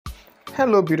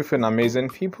Hello beautiful and amazing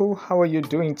people, how are you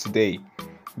doing today?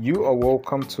 You are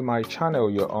welcome to my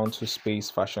channel. You're on to Space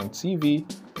Fashion TV,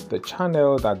 the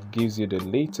channel that gives you the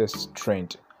latest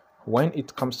trend when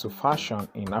it comes to fashion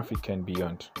in Africa and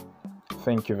beyond.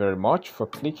 Thank you very much for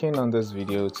clicking on this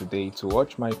video today to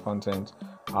watch my content.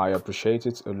 I appreciate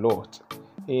it a lot.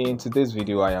 In today's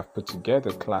video, I have put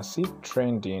together classic,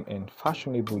 trending and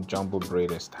fashionable jumbo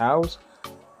braided styles,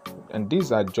 and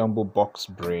these are jumbo box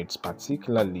braids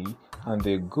particularly, and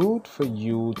they're good for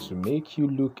you to make you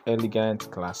look elegant,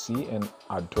 classy and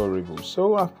adorable.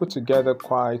 So I've put together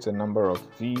quite a number of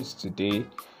these today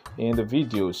in the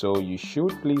video, so you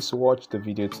should please watch the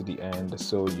video to the end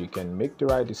so you can make the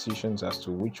right decisions as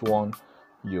to which one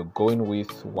you're going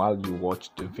with while you watch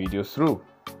the video through.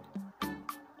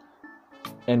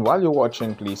 And while you're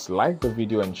watching, please like the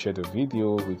video and share the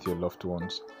video with your loved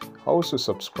ones. Also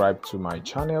subscribe to my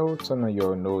channel, turn on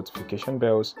your notification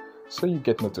bells so you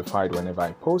get notified whenever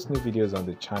I post new videos on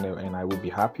the channel, and I will be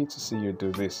happy to see you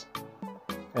do this.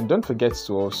 And don't forget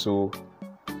to also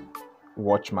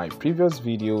watch my previous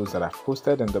videos that I've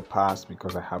posted in the past,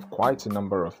 because I have quite a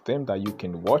number of them that you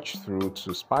can watch through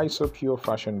to spice up your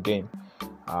fashion game.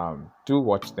 Do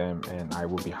watch them and I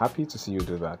will be happy to see you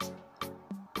do that.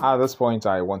 At this point,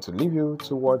 I want to leave you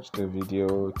to watch the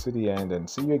video to the end and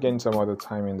see you again some other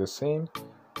time on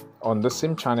the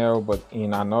same channel, but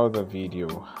in another video.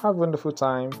 Have a wonderful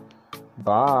time.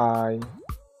 Bye.